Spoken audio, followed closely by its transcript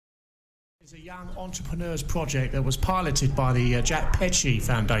is a young entrepreneurs project that was piloted by the Jack Petchey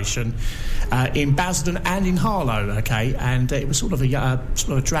Foundation in Basildon and in Harlow, okay, and it was sort of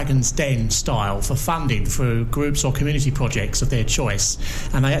a Dragon's Den style for funding through groups or community projects of their choice,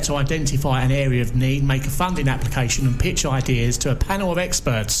 and they had to identify an area of need, make a funding application and pitch ideas to a panel of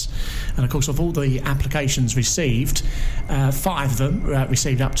experts. And of course, of all the applications received, 5 of them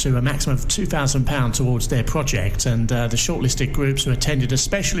received up to a maximum of £2,000 towards their project, and the shortlisted groups who attended a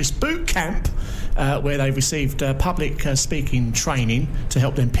specialist boot camp where they received public speaking training to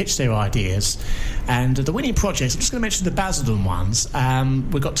help them pitch their ideas. And the winning projects, I'm just going to mention the Basildon ones.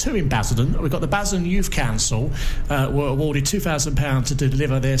 We've got 2 in Basildon. We've got the Basildon Youth Council were awarded £2,000 to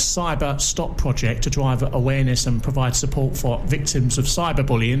deliver their Cyber Stop project to drive awareness and provide support for victims of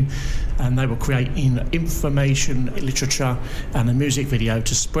cyberbullying, and they will create information, literature and a music video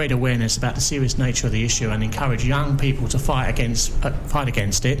to spread awareness about the serious nature of the issue and encourage young people to fight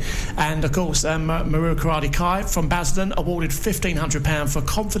against it. And of course, Maru from Basildon awarded £1,500 for a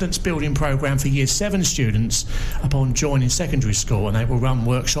confidence building programme for Year 7 students upon joining secondary school, and they will run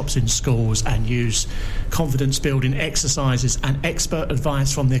workshops in schools and use confidence building exercises and expert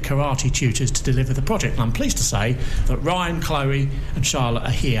advice from their karate tutors to deliver the project. And I'm pleased to say that Ryan, Chloe and Charlotte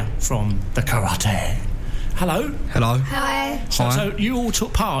are here from the karate. Hello. Hello. Hi. So you all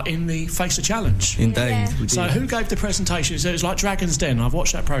took part in the Face the Challenge. Indeed. Yeah. We did. So who gave the presentation? So it was like Dragon's Den. I've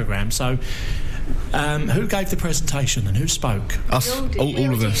watched that programme. So who gave the presentation and who spoke? Us. All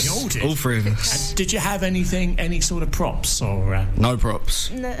of us. You all did? All 3 of us. And did you have any sort of props or? No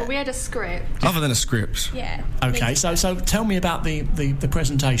props. No. Well, we had a script. Other than a script. Yeah. Okay. So tell me about the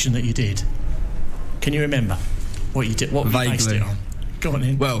presentation that you did. Can you remember what you did? What you based it on? Go on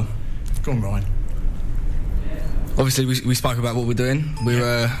in. Well, go on, Ryan. obviously we spoke about what we're doing. We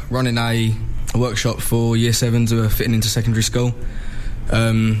were running a workshop for Year 7s who are fitting into secondary school.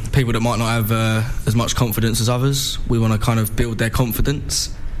 People that might not have as much confidence as others. We want to kind of build their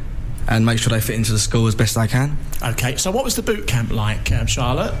confidence and make sure they fit into the school as best they can. Okay, so what was the boot camp like,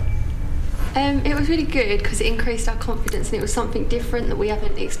 Charlotte? It was really good because it increased our confidence and it was something different that we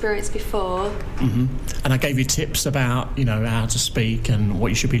haven't experienced before. Mm-hmm. And I gave you tips about, how to speak and what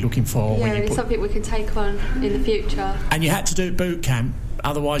you should be looking for. Yeah, when and it's something we can take on in the future. And you had to do boot camp,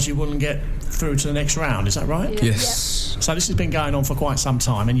 otherwise you wouldn't get through to the next round, is that right? Yeah. Yes. So this has been going on for quite some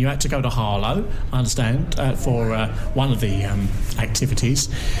time, and you had to go to Harlow, I understand, for one of the activities.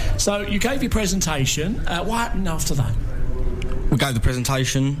 So you gave your presentation. What happened after that? We gave the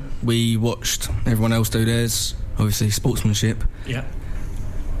presentation, we watched everyone else do theirs, obviously sportsmanship. Yeah.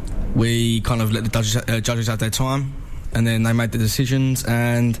 We kind of let the judges have their time, and then they made the decisions,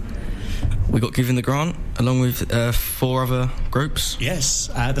 and we got given the grant along with 4 other groups. Yes,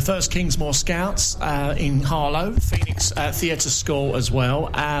 the first Kingsmore Scouts in Harlow, Phoenix Theatre School as well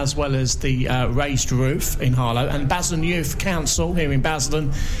as the Raised Roof in Harlow, and Basildon Youth Council here in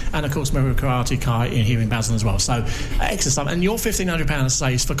Basildon, and of course Maru Karate Kai here in Basildon as well. So excellent stuff. And your £1,500,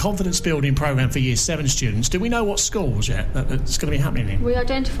 say, is for confidence building programme for Year 7 students. Do we know what schools yet that's going to be happening in? We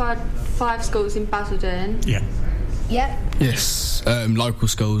identified 5 schools in Basildon. Yeah. Yep. Yes, local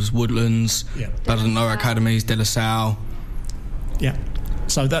schools, Woodlands, Basildon Lower Academies, De La Salle. Yeah.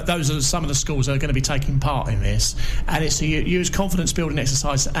 So those are some of the schools that are going to be taking part in this, and it's to use confidence building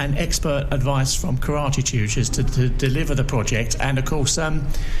exercise and expert advice from karate tutors to deliver the project. And of course,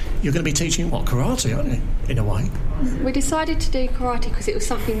 you're going to be teaching karate, aren't you? In a way. We decided to do karate because it was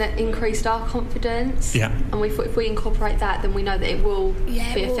something that increased our confidence. Yeah. And we thought if we incorporate that, then we know that it will be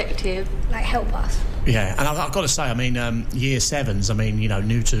effective. Help us. Yeah, and I've got to say, Year 7s,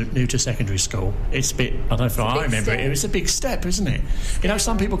 new to secondary school, it's a bit, I don't know if I remember it, it's a big step, isn't it?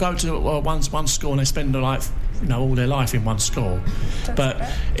 Some people go to one school and they spend their life, all their life in one school.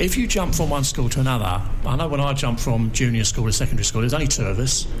 But if you jump from one school to another, I know when I jumped from junior school to secondary school, there's only 2 of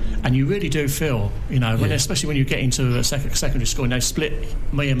us, and you really do feel, especially when you get into a secondary school and they split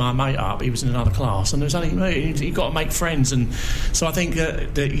me and my mate up, he was in another class, and there's only me, you've got to make friends, and so I think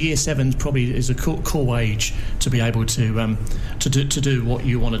that Year 7 probably is a cool age to be able to do what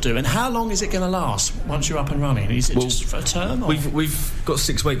you want to do. And how long is it going to last once you're up and running? Is it just for a term? Or? We've got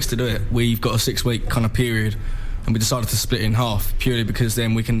 6 weeks to do it. We've got a 6-week kind of period, and we decided to split it in half purely because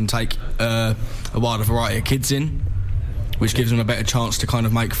then we can take a wider variety of kids in, which gives them a better chance to kind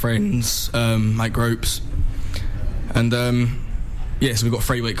of make friends, make groups. And so we've got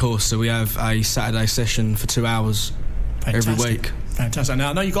a 3-week course, so we have a Saturday session for 2 hours every week. Fantastic.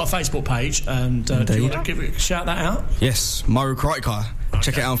 Now, I know you've got a Facebook page, and do you want to shout that out? Yes, Maru Karate Kai. Okay.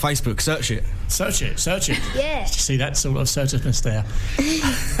 Check it out on Facebook, search it. Search it. Yeah. See that sort of assertiveness there.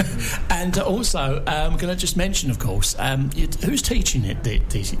 And also, I'm going to just mention, of course, who's teaching it?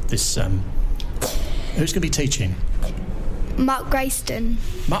 Who's going to be teaching? Mark Grayston.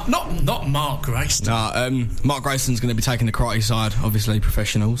 Not Mark Grayston. No, Mark Grayston's going to be taking the karate side, obviously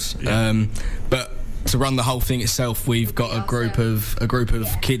professionals. Yeah. But to run the whole thing itself, we've got a group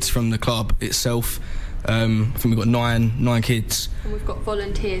of kids from the club itself. I think we've got nine kids. And we've got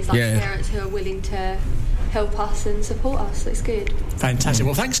volunteers, like parents who are willing to help us and support us. So it's good. Fantastic.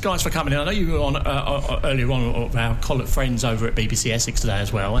 Well, thanks, guys, for coming in. I know you were on earlier on with our college friends over at BBC Essex today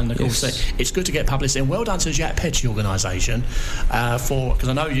as well, and of course it's good to get publicity. And well done to the Jack Petchey organisation because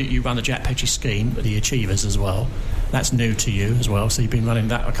I know you run the Jack Petchey scheme, the Achievers as well. That's new to you as well, so you've been running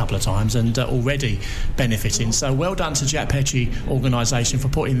that a couple of times and already benefiting. So well done to Jack Petchey organisation for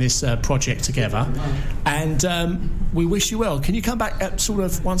putting this project together. And we wish you well. Can you come back sort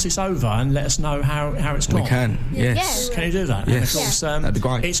of once it's over and let us know how it's gone? We can, yes. Can you do that? Yes. And of course, that'd be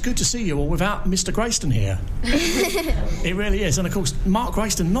great. It's good to see you all without Mr. Grayston here. It really is. And of course, Mark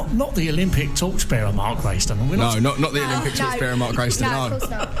Grayston, not the Olympic torchbearer Mark Grayston. Not the Olympic torchbearer Mark Grayston. No, of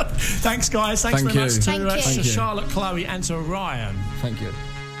course not. Thanks, guys. Thanks very much to Thank you. Charlotte, Chloe and to Ryan. Thank you.